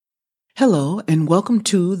Hello, and welcome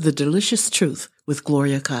to The Delicious Truth with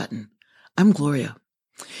Gloria Cotton. I'm Gloria.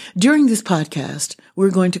 During this podcast,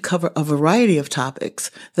 we're going to cover a variety of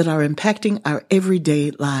topics that are impacting our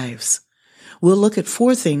everyday lives. We'll look at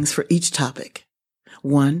 4 things for each topic.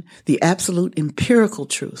 1, the absolute empirical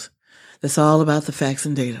truth. That's all about the facts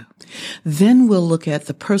and data. Then we'll look at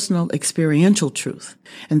the personal experiential truth.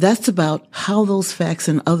 And that's about how those facts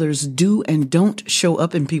and others do and don't show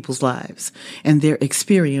up in people's lives and their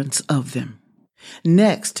experience of them.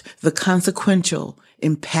 Next, the consequential,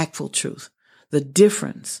 impactful truth. The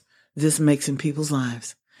difference this makes in people's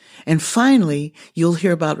lives. And finally, you'll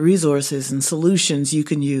hear about resources and solutions you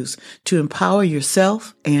can use to empower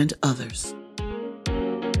yourself and others.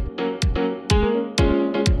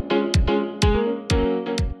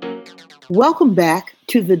 Welcome back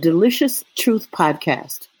to the Delicious Truth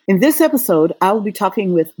Podcast. In this episode, I will be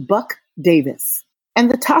talking with Buck Davis. And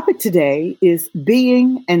the topic today is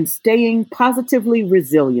being and staying positively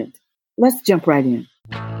resilient. Let's jump right in.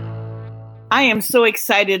 I am so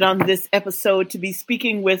excited on this episode to be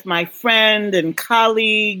speaking with my friend and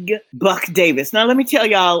colleague, Buck Davis. Now, let me tell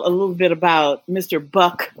y'all a little bit about Mr.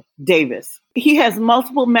 Buck Davis. He has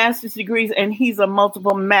multiple master's degrees and he's a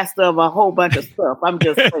multiple master of a whole bunch of stuff. I'm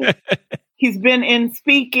just saying. He's been in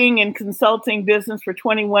speaking and consulting business for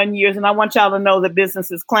 21 years. And I want y'all to know that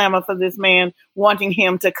businesses clamor for this man, wanting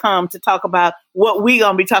him to come to talk about what we're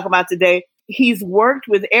going to be talking about today. He's worked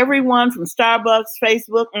with everyone from Starbucks,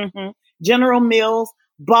 Facebook, General Mills,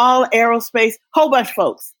 Ball Aerospace, whole bunch of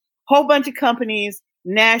folks, whole bunch of companies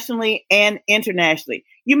nationally and internationally.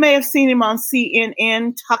 You may have seen him on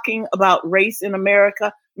CNN talking about race in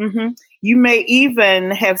America. You may even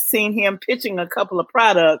have seen him pitching a couple of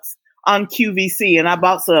products on QVC, and I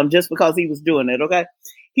bought some just because he was doing it, okay?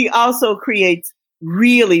 He also creates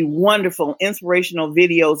really wonderful, inspirational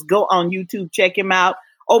videos. Go on YouTube, check him out.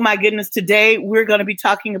 Oh my goodness, today we're going to be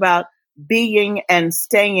talking about being and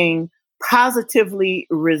staying positively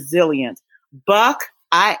resilient. Buck,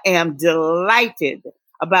 I am delighted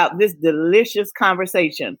about this delicious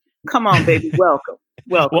conversation. Come on, baby. Welcome.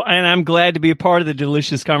 Welcome. Well, and I'm glad to be a part of the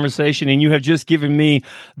delicious conversation. And you have just given me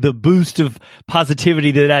the boost of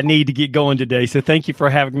positivity that I need to get going today. So thank you for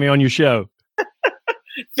having me on your show.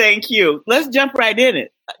 Thank you. Let's jump right in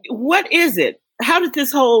it. What is it? How did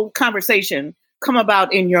this whole conversation come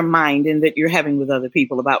about in your mind and that you're having with other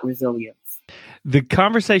people about resilience? The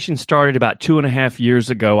conversation started about 2.5 years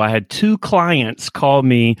ago. I had 2 clients call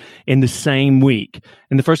me in the same week.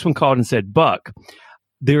 And the first one called and said, Buck,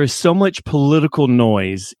 there is so much political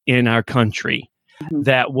noise in our country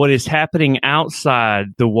that what is happening outside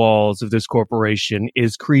the walls of this corporation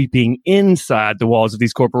is creeping inside the walls of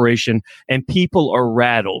this corporation, and people are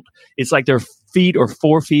rattled. It's like their feet are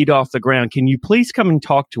 4 feet off the ground. Can you please come and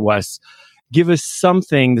talk to us? Give us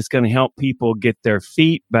something that's going to help people get their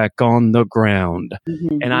feet back on the ground.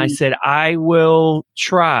 And I said, I will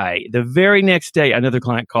try. The very next day, another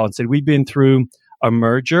client called and said, we've been through a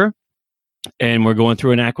merger and we're going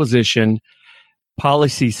through an acquisition.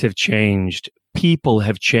 Policies have changed. People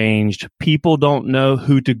have changed. People don't know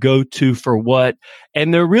who to go to for what,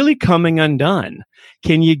 and they're really coming undone.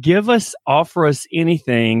 Can you offer us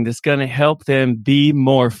anything that's going to help them be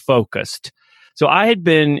more focused? So I had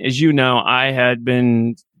been, as you know,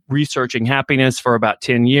 researching happiness for about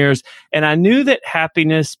 10 years, and I knew that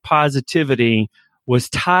happiness, positivity was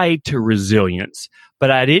tied to resilience, but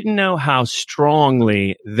I didn't know how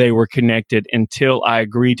strongly they were connected until I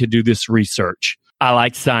agreed to do this research. I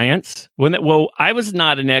like science. I was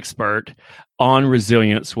not an expert on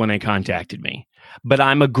resilience when they contacted me, but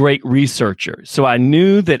I'm a great researcher. So I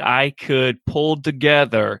knew that I could pull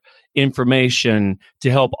together information to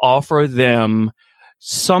help offer them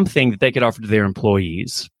something that they could offer to their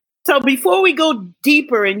employees. So before we go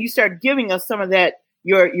deeper and you start giving us some of that,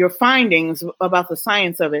 your findings about the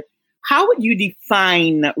science of it, how would you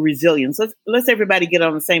define resilience? Let's everybody get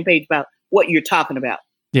on the same page about what you're talking about.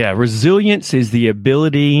 Yeah, resilience is the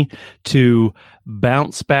ability to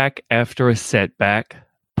bounce back after a setback,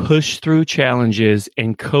 push through challenges,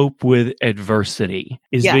 and cope with adversity.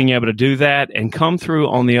 Being able to do that and come through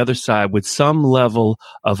on the other side with some level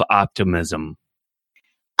of optimism.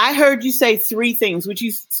 I heard you say 3 things. Would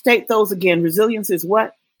you state those again? Resilience is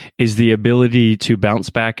what? Is the ability to bounce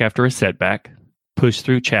back after a setback, push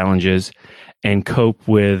through challenges, and cope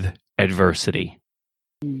with adversity.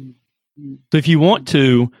 So if you want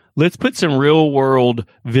to, let's put some real world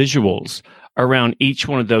visuals around each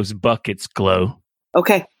one of those buckets, Glow.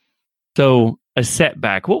 Okay. So a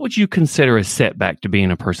setback, what would you consider a setback to be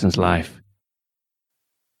in a person's life?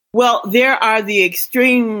 Well, there are the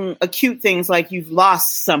extreme acute things like you've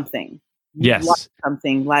lost something. You've lost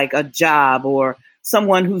something like a job or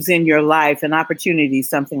someone who's in your life, an opportunity,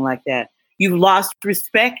 something like that. You've lost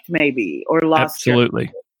respect maybe, or lost.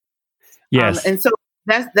 Absolutely. Yes. And so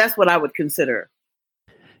that's what I would consider.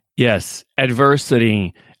 Yes.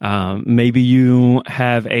 Adversity. Maybe you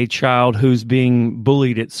have a child who's being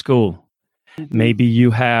bullied at school. Mm-hmm. Maybe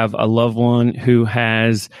you have a loved one who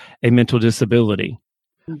has a mental disability.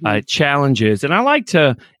 Mm-hmm. Challenges. And I like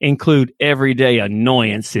to include everyday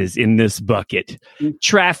annoyances in this bucket. Mm-hmm.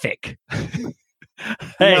 Traffic.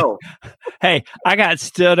 Hey, I got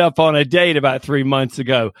stood up on a date about 3 months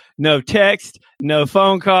ago. No text, no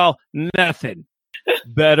phone call, nothing.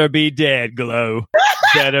 Better be dead, Glow.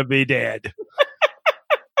 Better be dead.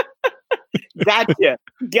 Gotcha.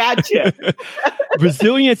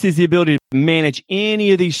 Resilience is the ability to manage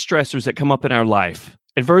any of these stressors that come up in our life.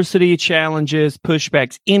 Adversity, challenges,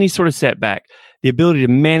 pushbacks, any sort of setback. The ability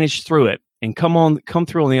to manage through it and come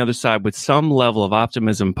through on the other side with some level of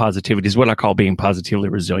optimism and positivity is what I call being positively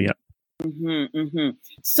resilient. Mm-hmm, mm-hmm.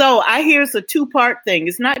 So I hear it's a two-part thing.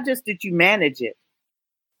 It's not just that you manage it.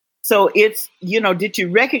 So it's, did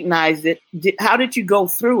you recognize it? How did you go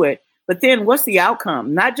through it? But then what's the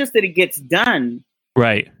outcome? Not just that it gets done.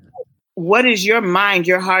 Right. What is your mind,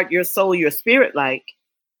 your heart, your soul, your spirit like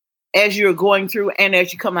as you're going through and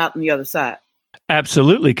as you come out on the other side?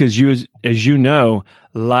 Absolutely. Because as you know,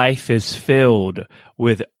 life is filled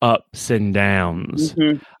with ups and downs. Mm-hmm.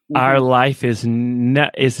 Mm-hmm. Our life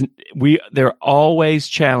there are always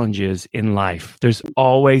challenges in life. There's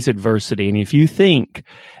always adversity. And if you think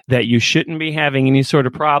that you shouldn't be having any sort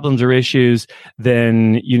of problems or issues,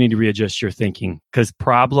 then you need to readjust your thinking, because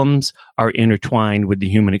problems are intertwined with the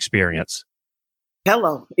human experience.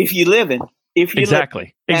 Hello, if you live in.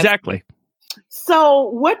 Exactly. So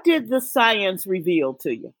what did the science reveal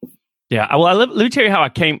to you? Yeah, well, let me tell you how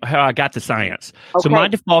I got to science. Okay. So my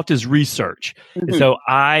default is research. Mm-hmm. So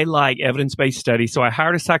I like evidence-based studies. So I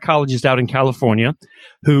hired a psychologist out in California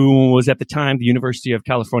who was at the time the University of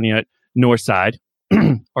California at Northside,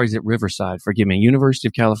 or is it Riverside? Forgive me. University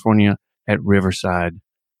of California at Riverside.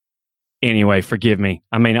 Anyway, forgive me.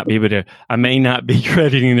 I may not be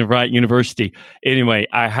crediting the right university. Anyway,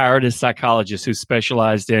 I hired a psychologist who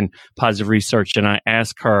specialized in positive research, and I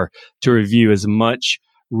asked her to review as much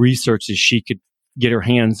research as she could get her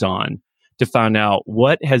hands on to find out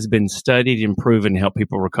what has been studied and proven to help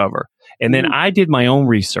people recover. And then I did my own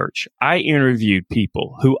research. I interviewed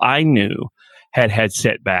people who I knew had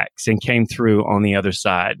setbacks and came through on the other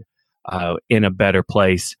side in a better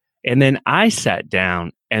place. And then I sat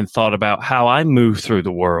down and thought about how I move through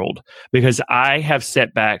the world, because I have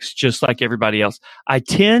setbacks just like everybody else. I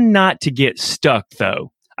tend not to get stuck,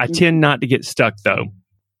 though.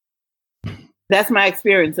 That's my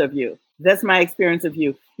experience of you.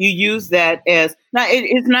 You use that as, now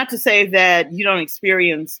it's not to say that you don't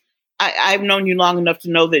experience, I've known you long enough to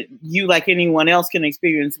know that you, like anyone else, can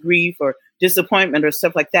experience grief or disappointment or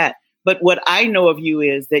stuff like that. But what I know of you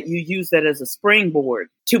is that you use that as a springboard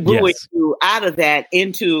to buoy you out of that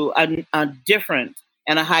into a different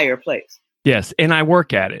and a higher place. Yes. And I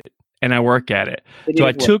work at it. So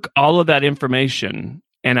I took all of that information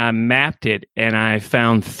and I mapped it, and I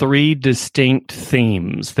found 3 distinct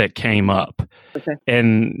themes that came up. Okay.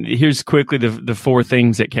 And here's quickly the 4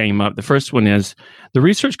 things that came up. The first one is, the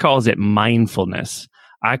research calls it mindfulness.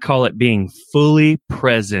 I call it being fully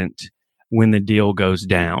present when the deal goes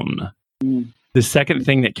down. The second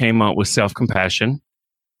thing that came up was self-compassion.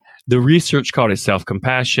 The research called it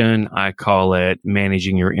self-compassion. I call it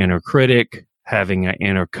managing your inner critic, having an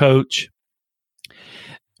inner coach.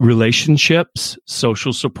 Relationships,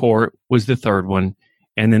 social support was the third one.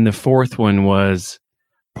 And then the fourth one was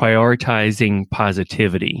prioritizing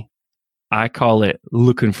positivity. I call it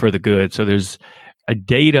looking for the good. So there's a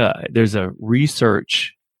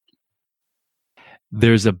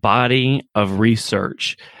body of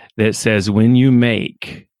research that says when you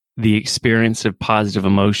make the experience of positive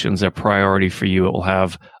emotions a priority for you, it will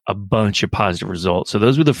have a bunch of positive results. So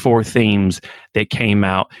those were the 4 themes that came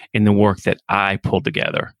out in the work that I pulled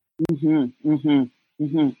together. Mm-hmm, mm-hmm,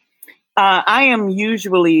 mm-hmm. I am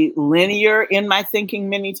usually linear in my thinking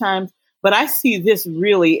many times, but I see this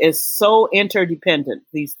really as so interdependent,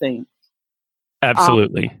 these things.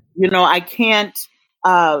 Absolutely. I can't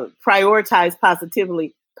prioritize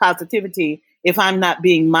positivity if I'm not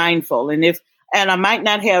being mindful. And I might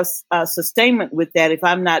not have sustainment with that if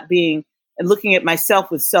I'm not looking at myself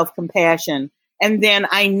with self-compassion. And then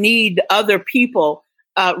I need other people,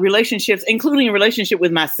 relationships, including a relationship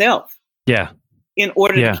with myself. Yeah. In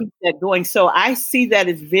order to keep that going. So I see that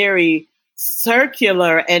as very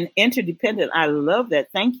circular and interdependent. I love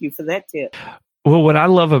that. Thank you for that tip. Well, what I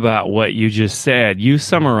love about what you just said, you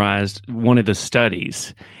summarized one of the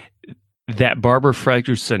studies that Barbara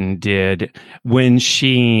Fredrickson did when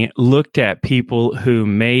she looked at people who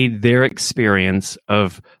made their experience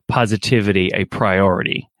of positivity a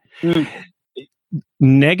priority. Mm.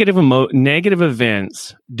 Negative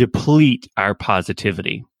events deplete our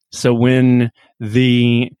positivity. So when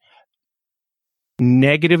the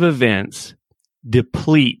negative events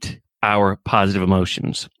deplete our positive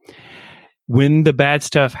emotions, when the bad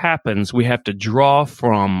stuff happens, we have to draw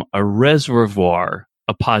from a reservoir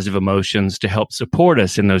of positive emotions to help support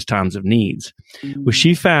us in those times of needs. Mm-hmm. Well,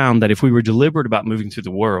 she found that if we were deliberate about moving through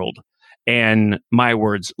the world, and my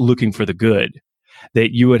words, looking for the good,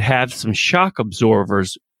 that you would have some shock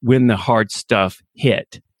absorbers when the hard stuff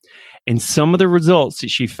hit. And some of the results that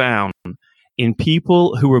she found in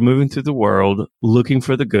people who were moving through the world, looking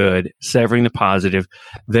for the good, severing the positive,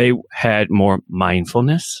 they had more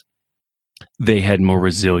mindfulness. They had more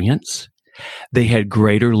resilience. They had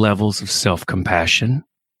greater levels of self-compassion.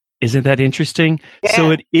 Isn't that interesting? Yeah.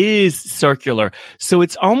 So it is circular. So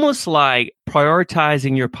it's almost like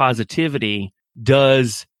prioritizing your positivity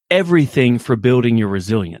does everything for building your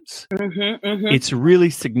resilience. Mm-hmm, mm-hmm. It's really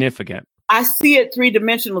significant. I see it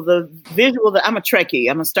three-dimensional, the visual. I'm a Trekkie.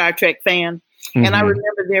 I'm a Star Trek fan. Mm-hmm. And I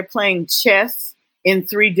remember they're playing chess in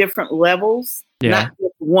 3 different levels. Yeah. Not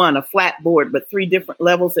just one, a flat board, but 3 different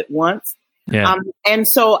levels at once. Yeah. And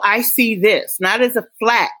so I see this not as a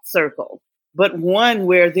flat circle, but one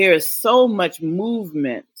where there is so much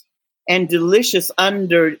movement and delicious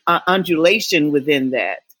undulation within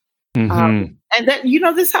that. Mm-hmm. And that,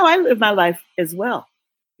 this is how I live my life as well.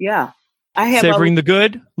 Yeah. I have savoring the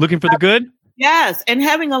good, looking for the good. Yes. And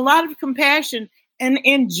having a lot of compassion and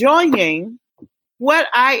enjoying what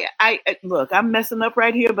I look, I'm messing up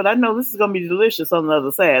right here, but I know this is going to be delicious on the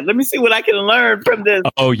other side. Let me see what I can learn from this.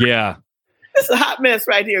 Oh, yeah. It's a hot mess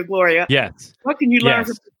right here, Gloria. Yes. What can you learn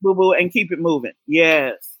from this, boo-boo, and keep it moving?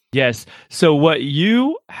 Yes. Yes. So what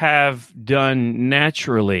you have done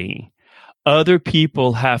naturally, other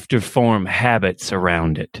people have to form habits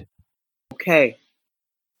around it. Okay.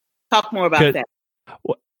 Talk more about that.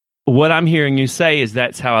 What I'm hearing you say is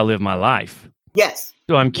that's how I live my life. Yes.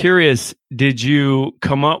 So I'm curious, did you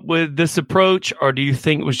come up with this approach, or do you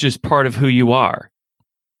think it was just part of who you are?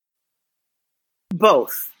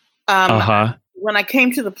 Both. When I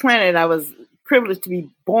came to the planet, I was privileged to be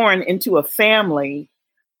born into a family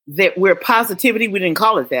where positivity, we didn't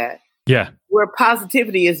call it that. Yeah. Where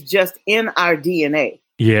positivity is just in our DNA.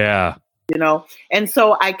 Yeah. And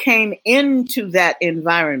so I came into that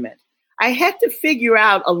environment. I had to figure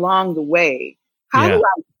out along the way, how do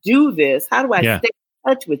I do this? How do I stay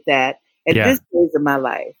in touch with that at this phase of my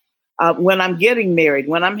life? When I'm getting married,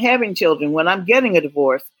 when I'm having children, when I'm getting a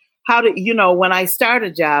divorce, when I start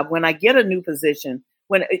a job, when I get a new position,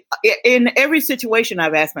 in every situation,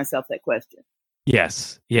 I've asked myself that question.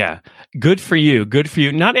 Yes. Yeah. Good for you. Good for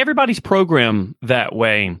you. Not everybody's programmed that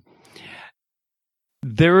way.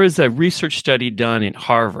 There is a research study done at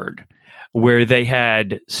Harvard where they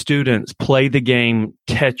had students play the game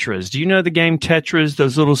Tetris. Do you know the game Tetris?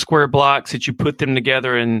 Those little square blocks that you put them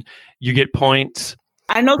together and you get points.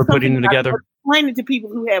 I know for putting them together. Explain it to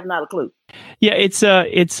people who have not a clue. Yeah, it's a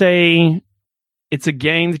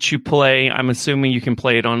game that you play. I'm assuming you can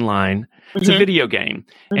play it online. It's a video game,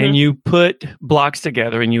 and you put blocks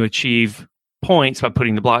together and you achieve points by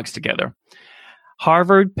putting the blocks together.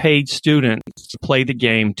 Harvard paid students to play the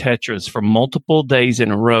game Tetris for multiple days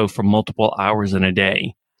in a row for multiple hours in a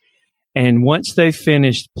day. And once they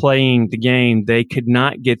finished playing the game, they could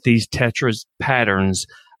not get these Tetris patterns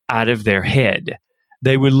out of their head.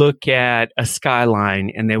 They would look at a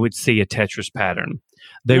skyline and they would see a Tetris pattern.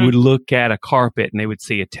 They would look at a carpet and they would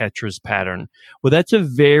see a Tetris pattern. Well, that's a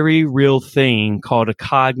very real thing called a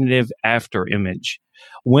cognitive afterimage.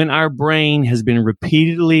 When our brain has been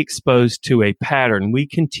repeatedly exposed to a pattern, we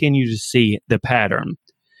continue to see the pattern.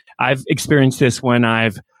 I've experienced this when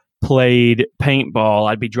I've played paintball.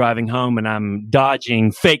 I'd be driving home and I'm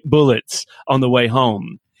dodging fake bullets on the way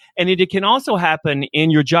home. And it can also happen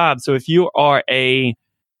in your job. So if you are a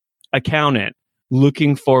accountant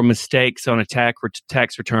looking for mistakes on a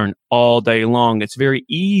tax return all day long, it's very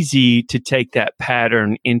easy to take that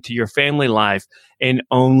pattern into your family life and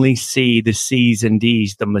only see the C's and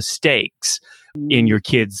D's, the mistakes in your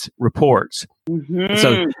kids' reports. Mm-hmm.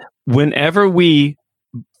 So whenever we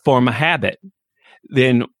form a habit,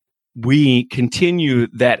 then we continue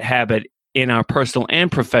that habit in our personal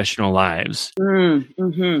and professional lives.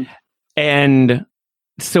 Mm-hmm. And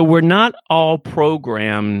so we're not all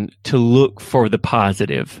programmed to look for the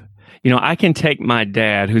positive. I can take my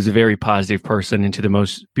dad, who's a very positive person, into the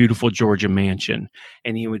most beautiful Georgia mansion,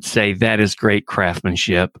 and he would say, that is great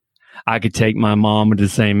craftsmanship. I could take my mom into the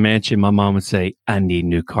same mansion. My mom would say, I need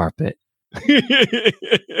new carpet.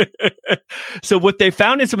 So what they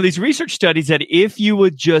found in some of these research studies, that if you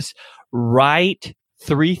would just write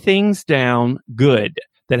 3 things down good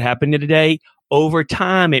that happened in a day, over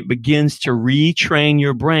time, it begins to retrain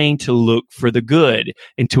your brain to look for the good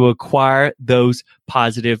and to acquire those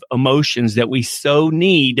positive emotions that we so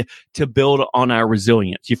need to build on our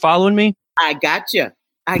resilience. You following me? I got you.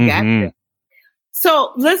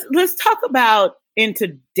 So let's talk about in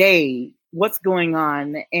today what's going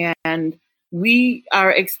on, and we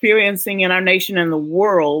are experiencing in our nation and the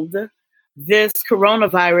world this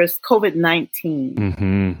coronavirus, COVID-19.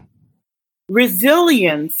 Mm-hmm.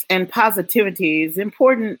 Resilience and positivity is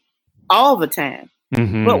important all the time.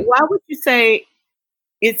 Mm-hmm. But why would you say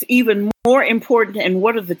it's even more important, and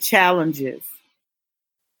what are the challenges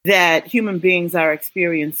that human beings are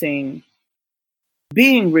experiencing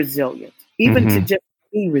being resilient, even to just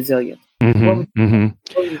be resilient? What would you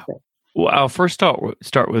say? Well, I'll first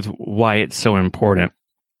start with why it's so important.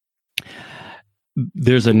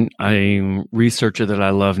 There's a researcher that I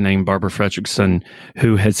love named Barbara Fredrickson,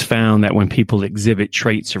 who has found that when people exhibit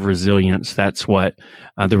traits of resilience, that's what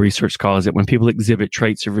the research calls it. When people exhibit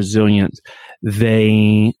traits of resilience,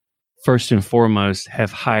 they first and foremost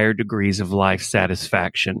have higher degrees of life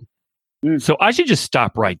satisfaction. So I should just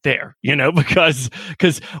stop right there, because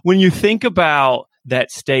when you think about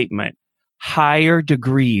that statement, higher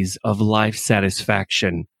degrees of life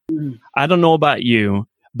satisfaction, I don't know about you,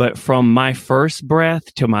 but from my first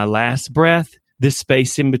breath to my last breath, this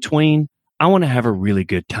space in between, I want to have a really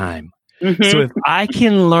good time. So if I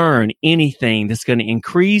can learn anything that's going to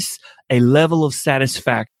increase a level of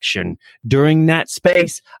satisfaction during that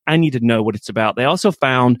space, I need to know what it's about. They also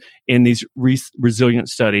found in these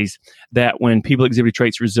resilience studies that when people exhibit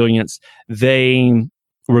traits of resilience, they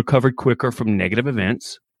recovered quicker from negative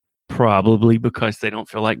events, probably because they don't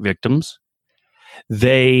feel like victims.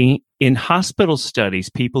 In hospital studies,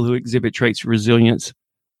 people who exhibit traits of resilience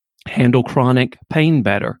handle chronic pain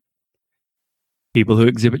better. People who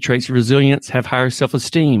exhibit traits of resilience have higher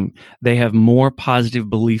self-esteem. They have more positive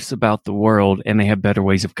beliefs about the world, and they have better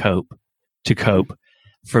ways to cope.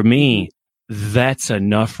 For me, that's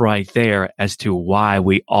enough right there as to why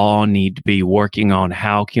we all need to be working on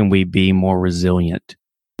how can we be more resilient.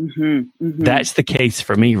 That's the case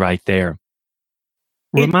for me right there.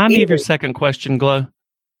 Remind me of your second question, Glo.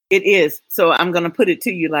 It is. So I'm going to put it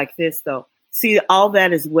to you like this, though. See, all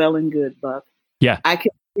that is well and good, Buck. Yeah. I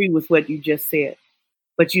can agree with what you just said.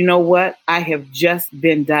 But you know what? I have just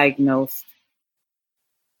been diagnosed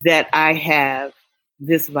that I have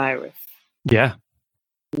this virus. Yeah.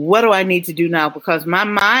 What do I need to do now? Because my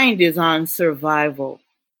mind is on survival.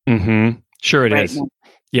 Sure it is. Now.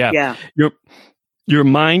 Yeah. Your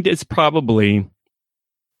mind is probably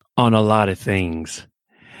on a lot of things.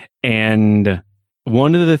 And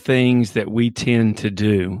one of the things that we tend to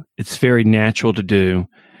do, it's very natural to do,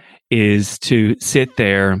 is to sit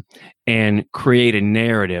there and create a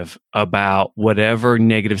narrative about whatever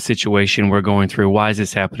negative situation we're going through. Why is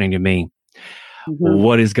this happening to me?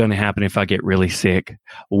 What is going to happen if I get really sick?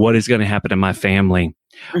 What is going to happen to my family?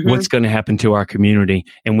 What's going to happen to our community?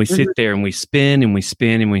 And we sit there and we spin and we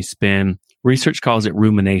spin and we spin. Research calls it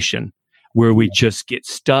rumination, where we just get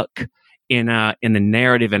stuck in the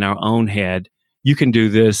narrative in our own head. You can do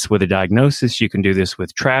this with a diagnosis. You can do this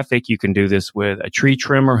with traffic. You can do this with a tree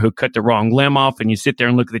trimmer who cut the wrong limb off, and you sit there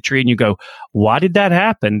and look at the tree and you go, why did that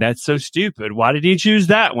happen? That's so stupid. Why did he choose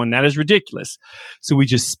that one? That is ridiculous. So we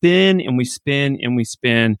just spin and we spin and we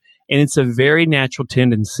spin. And it's a very natural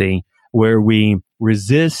tendency where we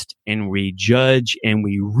resist and we judge and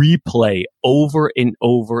we replay over and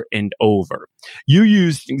over and over. You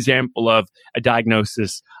used an example of a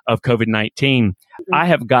diagnosis of COVID-19. I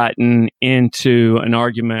have gotten into an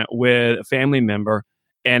argument with a family member,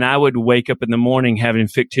 and I would wake up in the morning having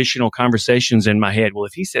fictional conversations in my head. Well,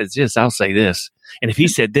 if he says this, I'll say this. And if he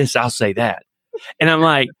said this, I'll say that. And I'm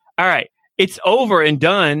like, all right, it's over and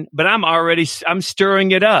done, but I'm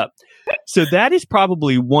stirring it up. So that is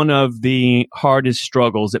probably one of the hardest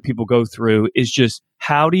struggles that people go through, is just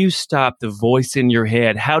how do you stop the voice in your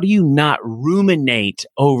head? How do you not ruminate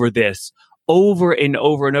over this over and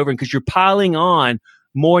over and over? Because you're piling on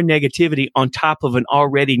more negativity on top of an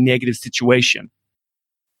already negative situation.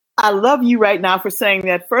 I love you right now for saying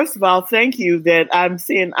that. First of all, thank you that I'm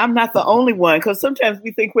seeing I'm not the only one, because sometimes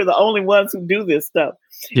we think we're the only ones who do this stuff.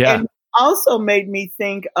 Yeah. And also made me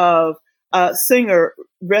think of singer,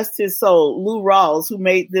 rest his soul, Lou Rawls, who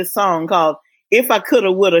made this song called if I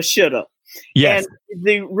coulda, woulda, shoulda. Yes. And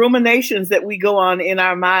the ruminations that we go on in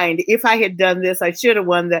our mind, if I had done this, I should have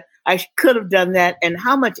won that, I could have done that. And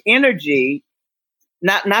how much energy,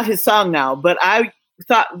 not his song now, but I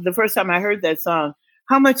thought the first time I heard that song,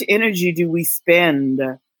 how much energy do we spend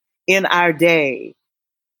in our day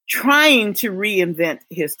trying to reinvent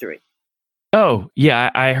history? Oh, yeah.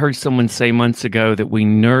 I heard someone say months ago that we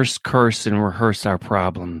nurse, curse, and rehearse our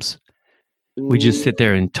problems. We just sit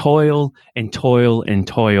there and toil and toil and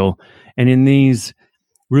toil. And in these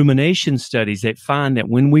rumination studies, they find that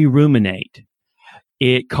when we ruminate,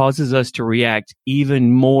 it causes us to react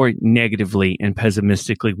even more negatively and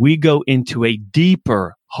pessimistically. We go into a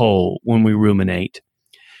deeper hole when we ruminate.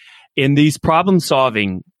 In these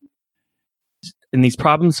problem-solving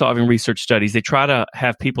research studies, they try to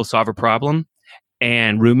have people solve a problem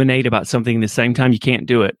and ruminate about something at the same time. You can't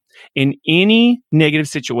do it. In any negative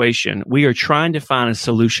situation, we are trying to find a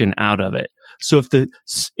solution out of it. So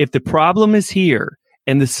if the problem is here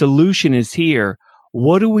and the solution is here,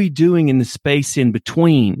 what are we doing in the space in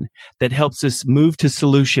between that helps us move to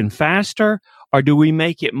solution faster, or do we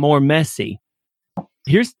make it more messy?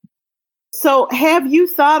 So have you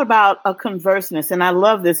thought about a converseness? And I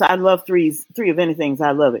love this. I love three of anything.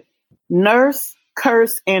 I love it. Nurse,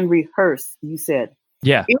 curse, and rehearse, you said.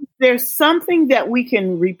 Yeah. Is there something that we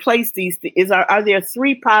can replace these? Are there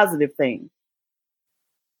three positive things?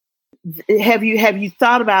 Have you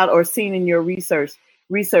thought about or seen in your research,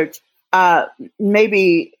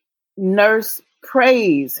 maybe nurse,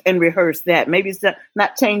 praise, and rehearse that? Maybe it's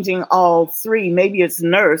not changing all three. Maybe it's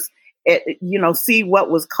nurse, see what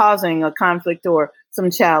was causing a conflict or some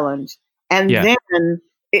challenge. And then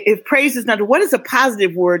if praise is not, what is a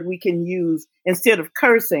positive word we can use instead of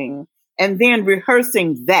cursing? And then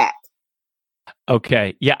rehearsing that.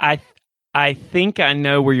 Okay. Yeah, I think I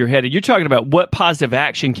know where you're headed. You're talking about what positive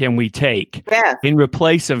action can we take in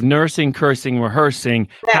replace of nursing, cursing, rehearsing?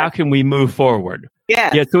 Yes. How can we move forward?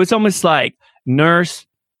 Yes. Yeah. So it's almost like nurse,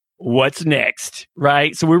 what's next?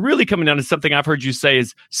 Right. So we're really coming down to something I've heard you say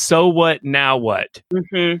is, so what, now what?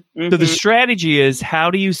 Mm-hmm, mm-hmm. So the strategy is,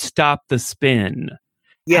 how do you stop the spin?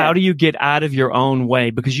 Yes. How do you get out of your own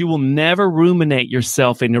way? Because you will never ruminate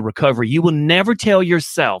yourself into recovery. You will never tell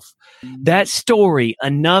yourself that story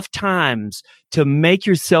enough times to make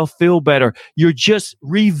yourself feel better. You're just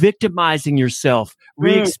re-victimizing yourself,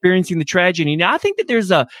 re-experiencing the tragedy. Now, I think that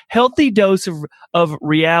there's a healthy dose of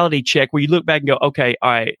reality check where you look back and go, okay,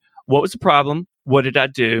 all right, what was the problem? What did I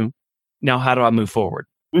do? Now, how do I move forward?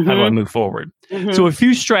 Mm-hmm. How do I move forward? Mm-hmm. So a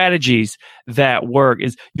few strategies that work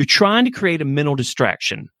is you're trying to create a mental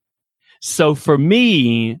distraction. So for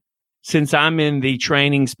me, since I'm in the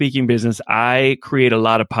training speaking business, I create a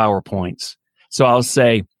lot of PowerPoints. So I'll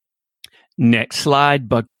say, next slide,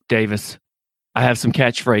 Buck Davis. I have some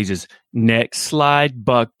catchphrases. Next slide,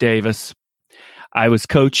 Buck Davis. I was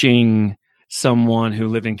coaching someone who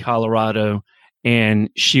lived in Colorado, and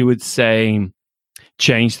she would say,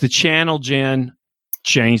 change the channel, Jen.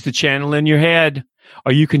 Change the channel in your head.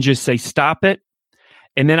 Or you can just say, stop it.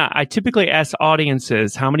 And then I typically ask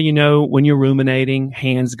audiences, how many of you know when you're ruminating,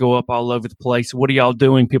 hands go up all over the place? What are y'all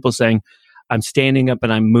doing? People saying, I'm standing up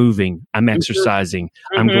and I'm moving. I'm exercising.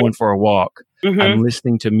 Mm-hmm. I'm going for a walk. Mm-hmm. I'm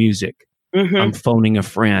listening to music. Mm-hmm. I'm phoning a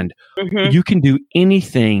friend. Mm-hmm. You can do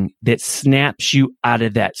anything that snaps you out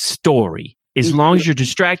of that story. As long as you're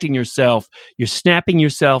distracting yourself, you're snapping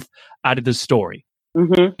yourself out of the story.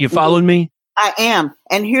 Mm-hmm. You following me? I am.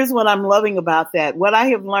 And here's what I'm loving about that. What I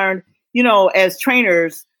have learned, as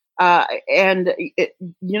trainers going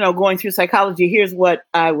through psychology, here's what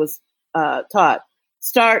I was taught.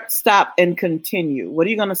 Start, stop, and continue. What are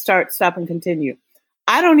you going to start, stop, and continue?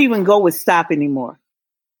 I don't even go with stop anymore.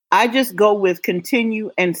 I just go with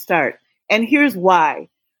continue and start. And here's why.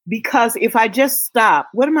 Because if I just stop,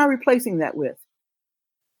 what am I replacing that with?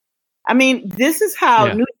 I mean, this is how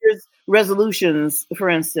New Year's resolutions, for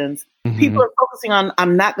instance, people are focusing on,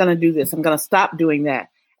 I'm not going to do this. I'm going to stop doing that.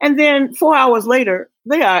 And then 4 hours later,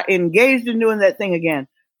 they are engaged in doing that thing again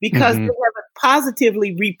because they haven't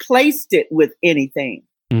positively replaced it with anything.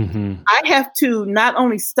 Mm-hmm. I have to not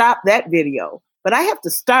only stop that video, but I have to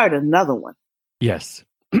start another one. Yes,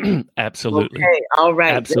 absolutely. Okay, all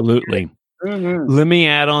right. Absolutely. Mm-hmm. Let me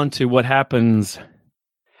add on to what happens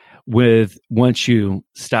with once you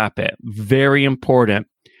stop it. Very important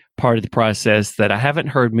part of the process that I haven't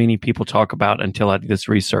heard many people talk about until I did this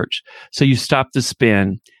research. So you stop the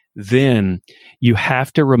spin, then you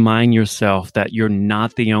have to remind yourself that you're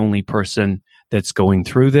not the only person that's going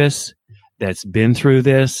through this, that's been through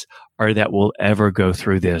this, or that will ever go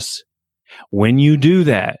through this. When you do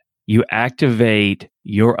that, you activate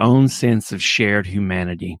your own sense of shared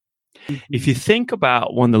humanity. If you think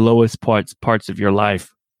about one of the lowest parts of your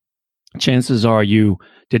life, chances are you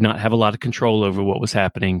did not have a lot of control over what was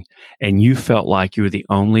happening, and you felt like you were the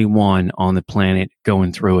only one on the planet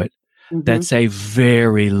going through it. That's a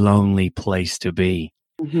very lonely place to be.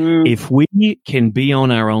 If we can be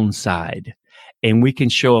on our own side and we can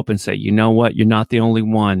show up and say, you know what, you're not the only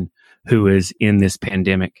one who is in this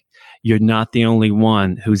pandemic. You're not the only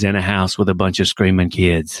one who's in a house with a bunch of screaming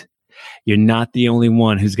kids. You're not the only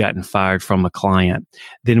one who's gotten fired from a client.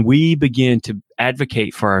 Then we begin to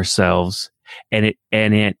advocate for ourselves, and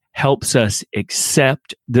it helps us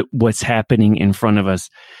accept what's happening in front of us.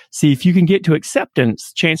 See, if you can get to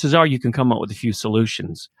acceptance, chances are you can come up with a few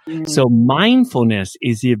solutions. So mindfulness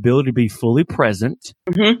is the ability to be fully present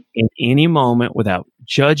in any moment without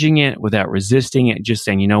judging it, without resisting it, just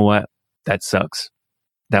saying, you know what, that sucks.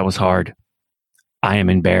 That was hard. I am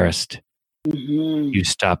embarrassed. You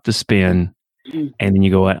stop the spin, and then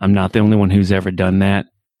you go, I'm not the only one who's ever done that.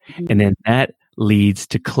 And then that leads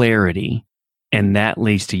to clarity, and that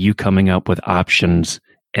leads to you coming up with options,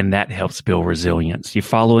 and that helps build resilience. You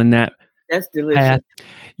following that? That's delicious. Path?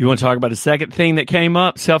 You want to talk about a second thing that came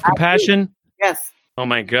up, self-compassion? Yes. Oh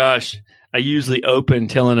my gosh. I usually open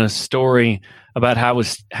telling a story about how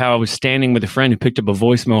I was standing with a friend who picked up a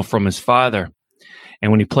voicemail from his father. And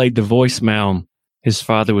when he played the voicemail, his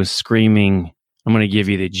father was screaming, I'm going to give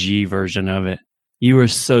you the G version of it. You are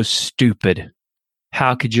so stupid.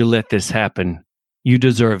 How could you let this happen? You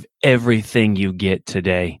deserve everything you get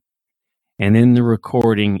today. And then the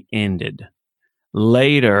recording ended.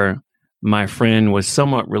 Later, my friend was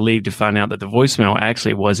somewhat relieved to find out that the voicemail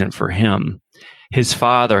actually wasn't for him. His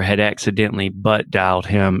father had accidentally butt dialed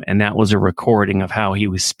him, and that was a recording of how he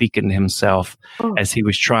was speaking to himself as he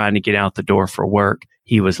was trying to get out the door for work.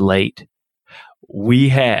 He was late. We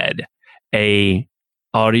had a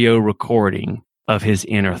audio recording of his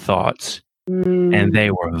inner thoughts, and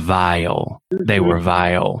they were vile. They were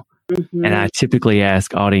vile. And I typically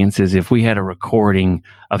ask audiences, if we had a recording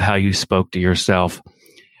of how you spoke to yourself,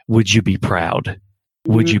 would you be proud?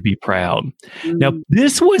 Would you be proud? Now,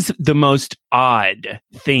 this was the most odd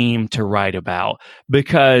theme to write about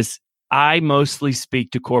because I mostly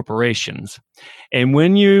speak to corporations. And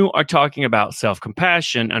when you are talking about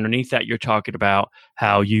self-compassion, underneath that, you're talking about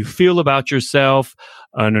how you feel about yourself.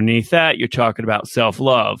 Underneath that, you're talking about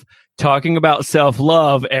self-love. Talking about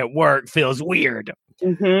self-love at work feels weird.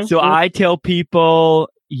 So I tell people,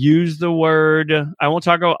 use the word. I won't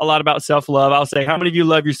talk a lot about self-love. I'll say, how many of you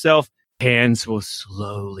love yourself? Hands will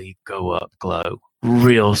slowly go up, glow,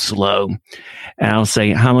 real slow. And I'll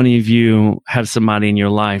say, how many of you have somebody in your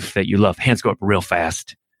life that you love? Hands go up real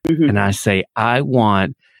fast. And I say, I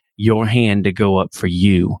want your hand to go up for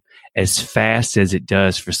you as fast as it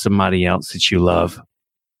does for somebody else that you love.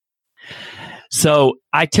 So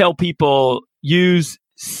I tell people, use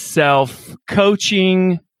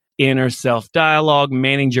self-coaching, inner self-dialogue,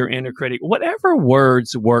 manage your inner critic, whatever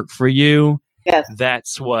words work for you. Yes.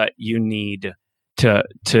 That's what you need to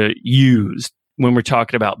use when we're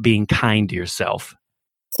talking about being kind to yourself.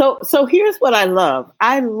 So here's what I love.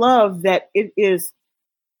 I love that it is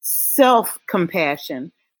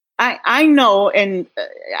self-compassion. I know, and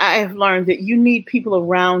I have learned that you need people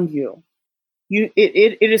around you.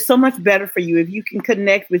 It is so much better for you if you can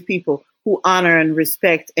connect with people who honor and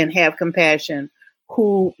respect and have compassion,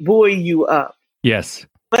 who buoy you up. Yes.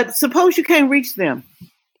 But suppose you can't reach them.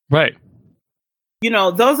 Right. You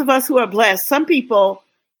know, those of us who are blessed, some people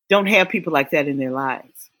don't have people like that in their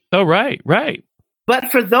lives. Oh, right, right.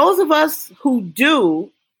 But for those of us who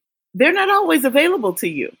do, they're not always available to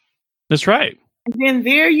you. That's right. And then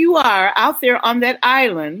there you are out there on that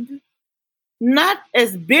island, not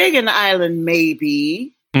as big an island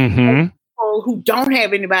maybe, people who don't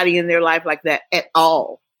have anybody in their life like that at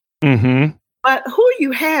all. But who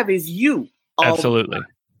you have is you. Absolutely.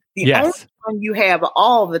 The only one you have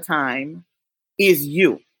all the time is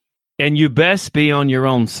you. And you best be on your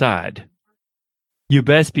own side. You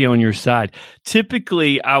best be on your side.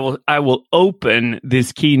 Typically, I will open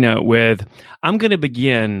this keynote with, I'm going to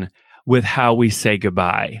begin with how we say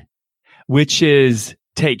goodbye, which is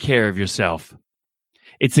take care of yourself.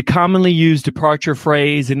 It's a commonly used departure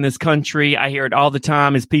phrase in this country. I hear it all the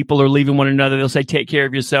time as people are leaving one another. They'll say, take care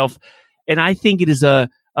of yourself. And I think it is a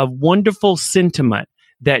wonderful sentiment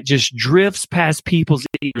that just drifts past people's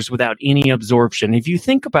ears without any absorption. If you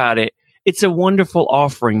think about it, it's a wonderful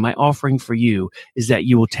offering. My offering for you is that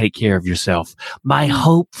you will take care of yourself. My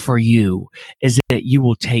hope for you is that you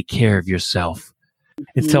will take care of yourself.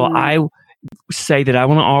 And so I say that I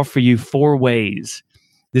want to offer you 4 ways.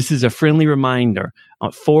 This is a friendly reminder,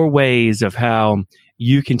 4 ways of how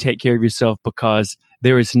you can take care of yourself, because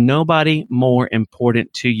There is nobody more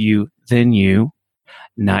important to you than you,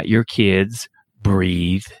 not your kids.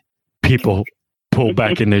 Breathe. People pull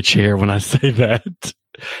back in their chair when I say that.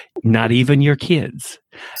 Not even your kids,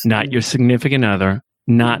 not your significant other,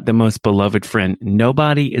 not the most beloved friend.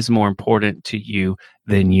 Nobody is more important to you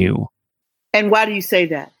than you. And why do you say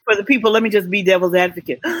that? For the people, let me just be devil's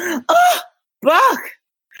advocate. Oh, Buck,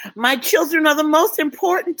 my children are the most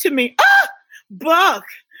important to me. Oh, Buck,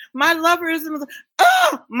 my lover is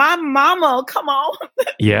my mama. Come on.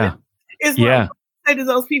 Yeah. Is what I say to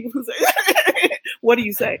those people who say, what do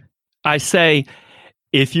you say? I say,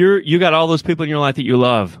 if you got all those people in your life that you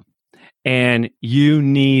love and you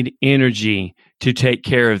need energy to take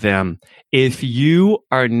care of them, if you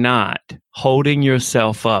are not holding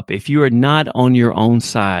yourself up, if you are not on your own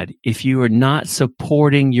side, if you are not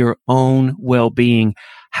supporting your own well-being,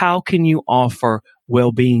 how can you offer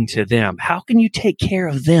well-being to them? How can you take care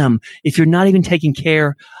of them if you're not even taking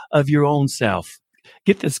care of your own self?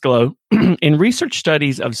 Get this, Glo. In research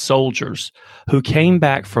studies of soldiers who came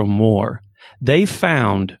back from war, they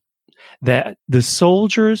found that the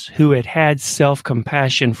soldiers who had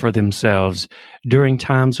self-compassion for themselves during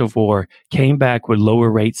times of war came back with lower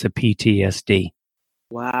rates of PTSD.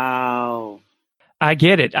 Wow. I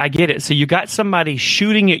get it. So you got somebody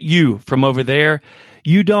shooting at you from over there.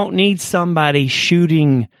 You don't need somebody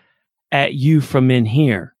shooting at you from in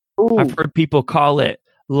here. Ooh. I've heard people call it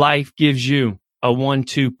life gives you a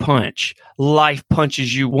 1-2 punch. Life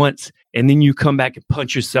punches you once and then you come back and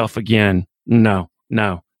punch yourself again. No.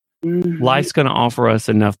 Mm-hmm. Life's going to offer us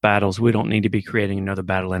enough battles. We don't need to be creating another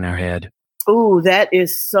battle in our head. Ooh, that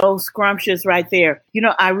is so scrumptious right there. You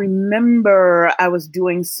know, I remember I was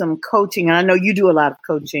doing some coaching, and I know you do a lot of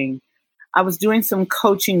coaching. I was doing some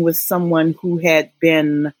coaching with someone who had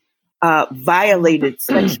been violated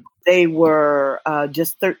sexually. They were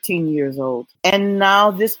just 13 years old. And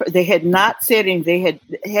now they had not said anything.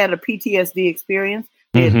 They had a PTSD experience.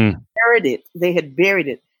 They had buried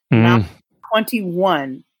it. Mm-hmm. Now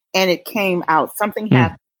 21. And it came out. Something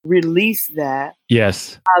happened, released that.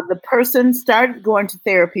 Yes. The person started going to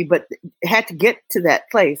therapy, but had to get to that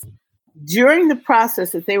place. During the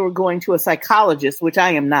process that they were going to a psychologist, which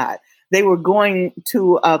I am not, they were going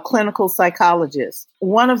to a clinical psychologist.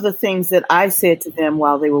 One of the things that I said to them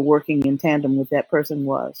while they were working in tandem with that person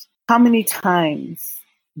was, how many times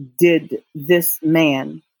did this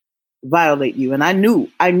man violate you? And I knew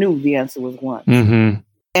the answer was once. Mm-hmm.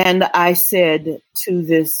 And I said to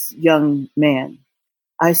this young man,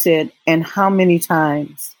 I said, and how many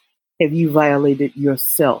times have you violated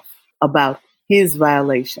yourself about his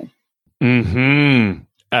violation? Mm-hmm.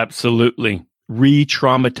 Absolutely.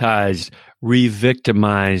 Re-traumatized,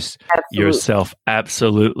 re-victimized yourself.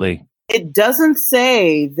 Absolutely. It doesn't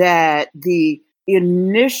say that the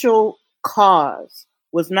initial cause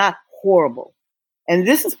was not horrible. And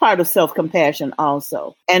this is part of self-compassion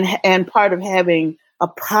also. And part of having a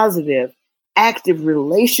positive, active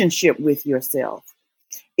relationship with yourself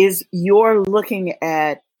is you're looking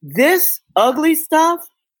at this ugly stuff.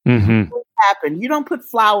 Mm-hmm. What happened? You don't put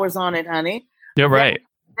flowers on it, honey. You're right.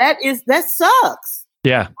 That sucks.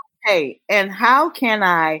 Yeah. Hey, and how can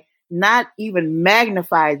I not even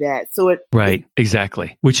magnify that? Right.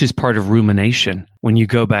 Exactly. Which is part of rumination. When you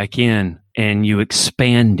go back in and you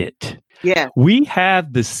expand it. Yeah. We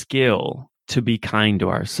have the skill to be kind to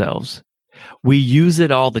ourselves. We use it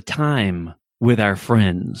all the time with our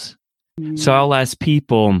friends. Mm. So I'll ask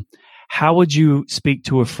people, how would you speak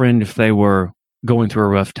to a friend if they were going through a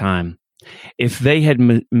rough time? If they had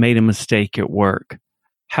made a mistake at work,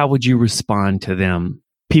 how would you respond to them?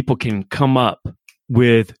 People can come up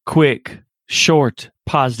with quick, short,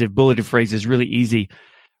 positive, bulleted phrases, really easy.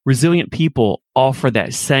 Resilient people offer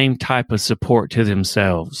that same type of support to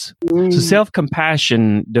themselves. So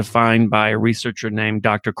self-compassion, defined by a researcher named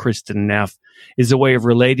Dr. Kristen Neff, is a way of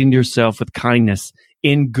relating to yourself with kindness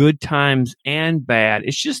in good times and bad.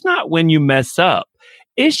 It's just not when you mess up.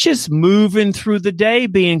 It's just moving through the day,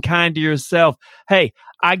 being kind to yourself. Hey,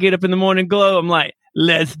 I get up in the morning, Glo. I'm like,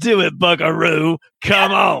 let's do it, buckaroo.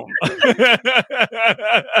 Come on.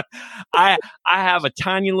 I have a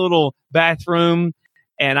tiny little bathroom.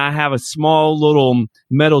 And I have a small little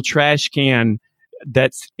metal trash can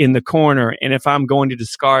that's in the corner. And if I'm going to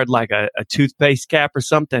discard like a toothpaste cap or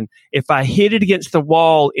something, if I hit it against the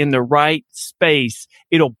wall in the right space,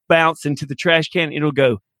 it'll bounce into the trash can. It'll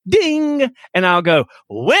go ding. And I'll go,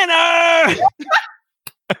 winner. I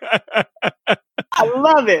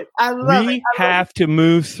love it. We have to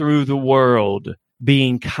move through the world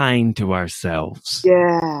being kind to ourselves.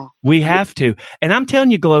 Yeah. We have to. And I'm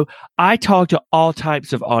telling you, Glo, I talk to all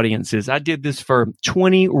types of audiences. I did this for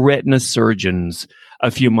 20 retina surgeons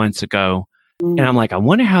a few months ago. And I'm like, I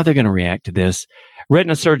wonder how they're going to react to this.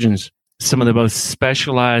 Retina surgeons, some of the most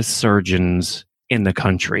specialized surgeons in the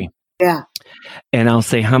country. Yeah. And I'll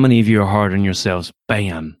say, how many of you are hard on yourselves?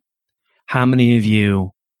 Bam. How many of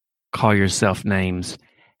you call yourself names?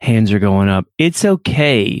 Hands are going up. It's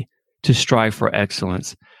okay to strive for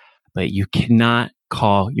excellence, but you cannot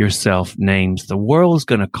call yourself names. The world's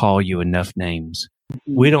going to call you enough names.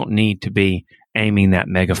 We don't need to be aiming that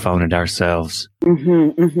megaphone at ourselves.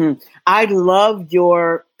 I love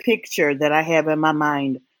your picture that I have in my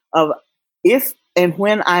mind of if and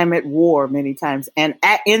when I'm at war many times and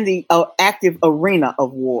in the active arena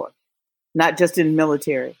of war, not just in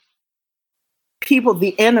military. People,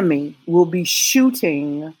 the enemy, will be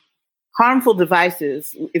shooting harmful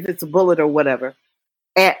devices, if it's a bullet or whatever,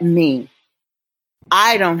 at me.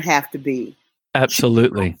 I don't have to be.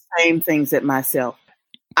 Absolutely. Same things at myself.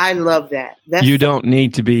 I love that. You don't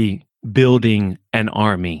need to be building an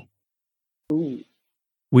army. Ooh.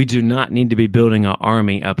 We do not need to be building an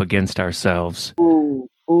army up against ourselves. Ooh.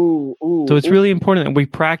 So it's really important that we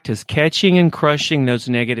practice catching and crushing those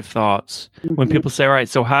negative thoughts. When people say, all right,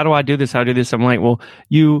 so how do I do this? How do I do this? I'm like, well,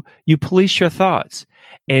 you police your thoughts.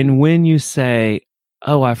 And when you say,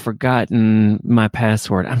 oh, I've forgotten my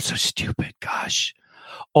password. I'm so stupid. Gosh.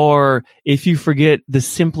 Or if you forget the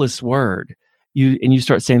simplest word, you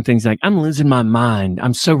start saying things like, I'm losing my mind.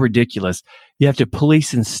 I'm so ridiculous. You have to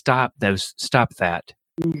police and stop that.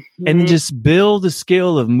 And just build the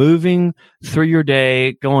skill of moving through your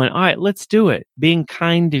day, going, all right, let's do it. Being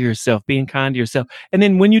kind to yourself. And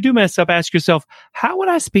then when you do mess up, ask yourself, how would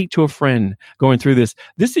I speak to a friend going through this?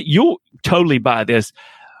 You'll totally buy this.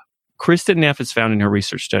 Kristen Neff has found in her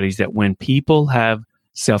research studies that when people have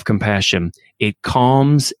self-compassion, it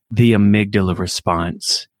calms the amygdala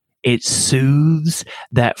response. It soothes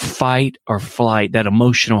that fight or flight, that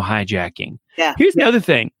emotional hijacking. Yeah. Here's the other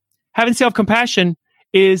thing. Having self-compassion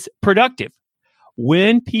is productive.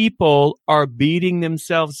 When people are beating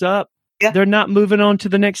themselves up, they're not moving on to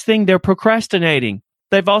the next thing. They're procrastinating.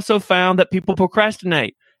 They've also found that people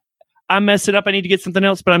procrastinate. I mess it up. I need to get something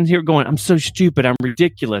else, but I'm here going, I'm so stupid. I'm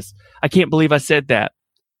ridiculous. I can't believe I said that.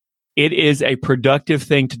 It is a productive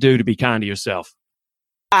thing to do to be kind to yourself.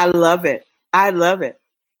 I love it.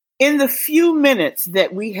 In the few minutes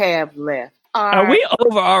that we have left. Are we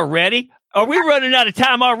over already? Are we running out of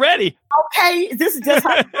time already? Okay, this is just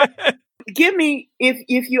how give me,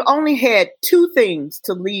 if you only had two things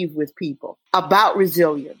to leave with people about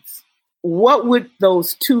resilience, what would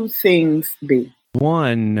those two things be?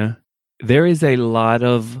 One, there is a lot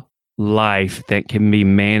of life that can be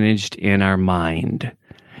managed in our mind.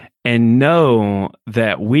 And know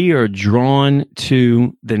that we are drawn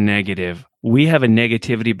to the negative. We have a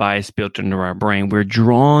negativity bias built into our brain. We're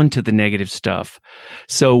drawn to the negative stuff.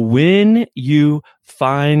 So when you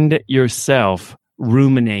find yourself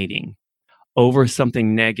ruminating over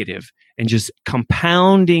something negative and just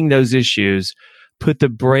compounding those issues, put the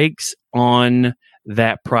brakes on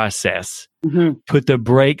that process. Put the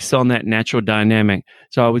brakes on that natural dynamic.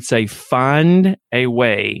 So I would say find a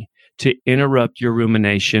way to interrupt your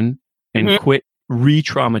rumination and quit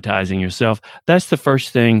re-traumatizing yourself. That's the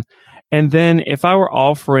first thing. And then if I were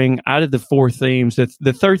offering out of the four themes,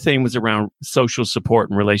 the third theme was around social support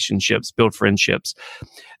and relationships, build friendships.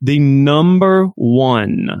 The number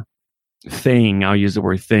one thing, I'll use the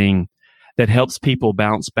word thing, that helps people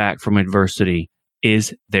bounce back from adversity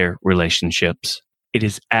is their relationships. It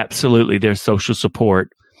is absolutely their social support.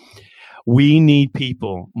 We need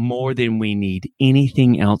people more than we need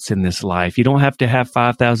anything else in this life. You don't have to have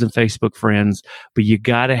 5,000 Facebook friends, but you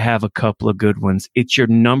got to have a couple of good ones. It's your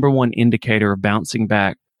number one indicator of bouncing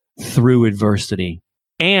back through adversity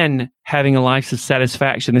and having a life of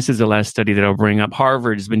satisfaction. This is the last study that I'll bring up.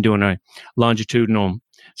 Harvard has been doing a longitudinal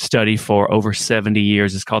study for over 70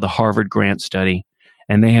 years. It's called the Harvard Grant Study.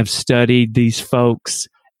 And they have studied these folks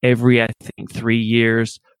every, I think, 3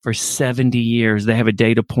 years. For 70 years, they have a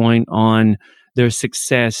data point on their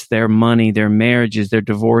success, their money, their marriages, their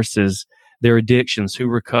divorces, their addictions, who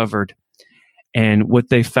recovered. And what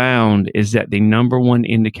they found is that the number one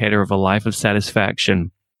indicator of a life of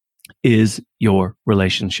satisfaction is your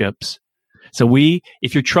relationships. So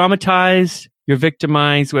if you're traumatized, you're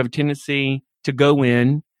victimized, we have a tendency to go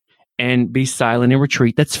in and be silent and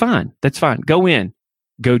retreat. That's fine. Go in,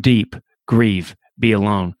 go deep, grieve, be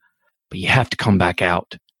alone. But you have to come back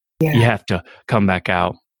out. Yeah. You have to come back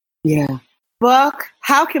out. Yeah. Buck,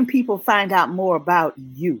 how can people find out more about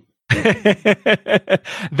you?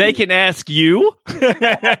 They can ask you,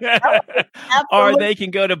 or they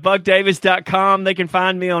can go to buckdavis.com. They can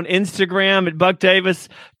find me on Instagram at Buck Davis.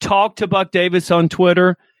 Talk to Buck Davis on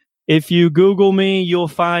Twitter. If you Google me, you'll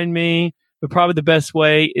find me. But probably the best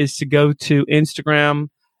way is to go to Instagram,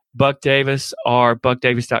 Buck Davis, or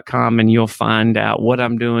buckdavis.com, and you'll find out what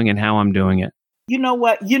I'm doing and how I'm doing it. You know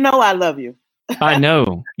what? You know I love you. I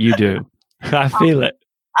know you do. I feel it.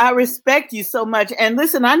 I respect you so much. And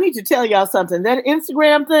listen, I need to tell y'all something. That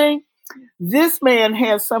Instagram thing, this man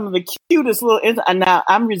has some of the cutest little... Now,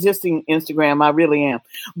 I'm resisting Instagram. I really am.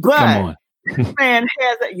 But come on. This man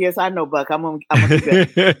has... Yes, I know, Buck. I'm gonna do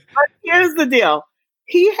that. But here's the deal.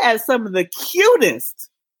 He has some of the cutest...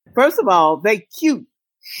 First of all, they cute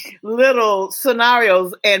little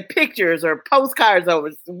scenarios and pictures or postcards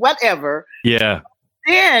or whatever. Yeah.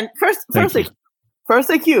 Then, first they're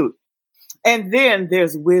cute. And then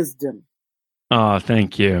there's wisdom. Oh,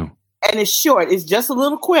 thank you. And it's short. It's just a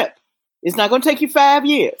little quip. It's not going to take you 5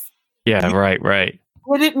 years. Yeah, right.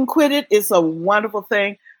 Quit it and quit it. It's a wonderful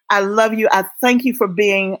thing. I love you. I thank you for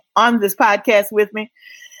being on this podcast with me.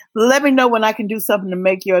 Let me know when I can do something to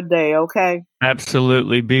make your day, okay?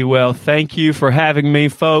 Absolutely. Be well. Thank you for having me,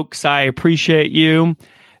 folks. I appreciate you.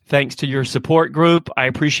 Thanks to your support group. I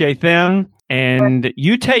appreciate them. And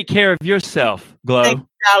you take care of yourself, Glo. Thank you,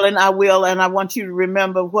 darling. I will. And I want you to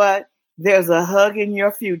remember what? There's a hug in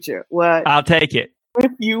your future. What? I'll take it.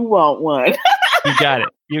 If you want one. You got it.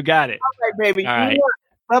 You got it. All right, baby. All right.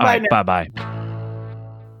 Bye-bye. Right, bye-bye.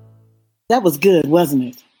 That was good, wasn't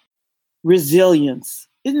it? Resilience.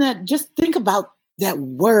 Isn't that, just think about that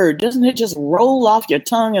word. Doesn't it just roll off your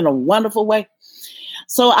tongue in a wonderful way?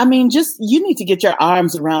 So, I mean, you need to get your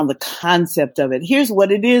arms around the concept of it. Here's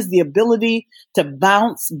what it is: the ability to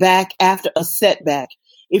bounce back after a setback.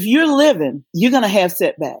 If you're living, you're going to have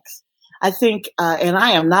setbacks. I think, and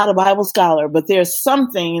I am not a Bible scholar, but there's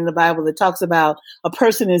something in the Bible that talks about a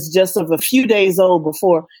person is just of a few days old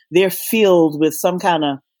before they're filled with some kind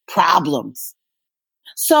of problems.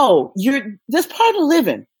 So this part of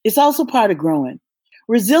living is also part of growing.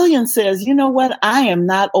 Resilience says, you know what? I am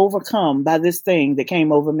not overcome by this thing that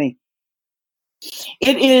came over me.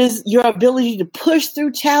 It is your ability to push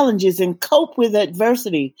through challenges and cope with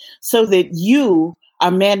adversity so that you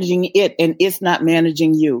are managing it and it's not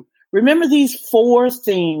managing you. Remember these 4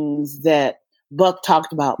 things that Buck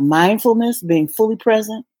talked about: mindfulness, being fully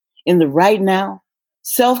present in the right now,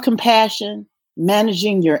 self-compassion,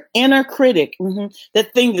 managing your inner critic.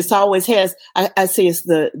 That thing that's always has, I say it's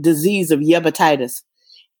the disease of yebatitis,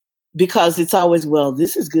 because it's always, well,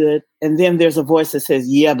 this is good. And then there's a voice that says,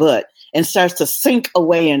 yeah, but, and starts to sink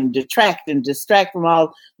away and distract from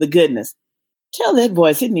all the goodness. Tell that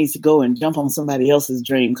voice it needs to go and jump on somebody else's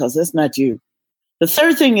dream, because that's not you. The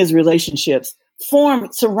third thing is relationships.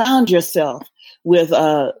 Surround yourself with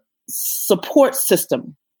a support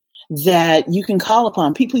system that you can call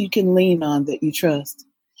upon, people you can lean on that you trust.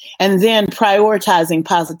 And then prioritizing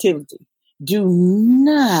positivity. Do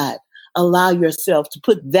not allow yourself to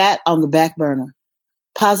put that on the back burner.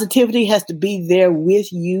 Positivity has to be there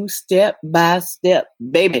with you step by step,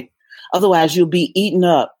 baby. Otherwise, you'll be eaten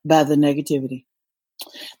up by the negativity.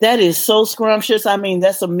 That is so scrumptious. I mean,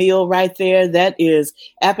 that's a meal right there. That is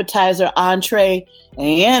appetizer, entree,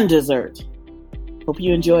 and dessert. Hope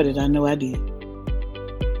you enjoyed it. I know I did.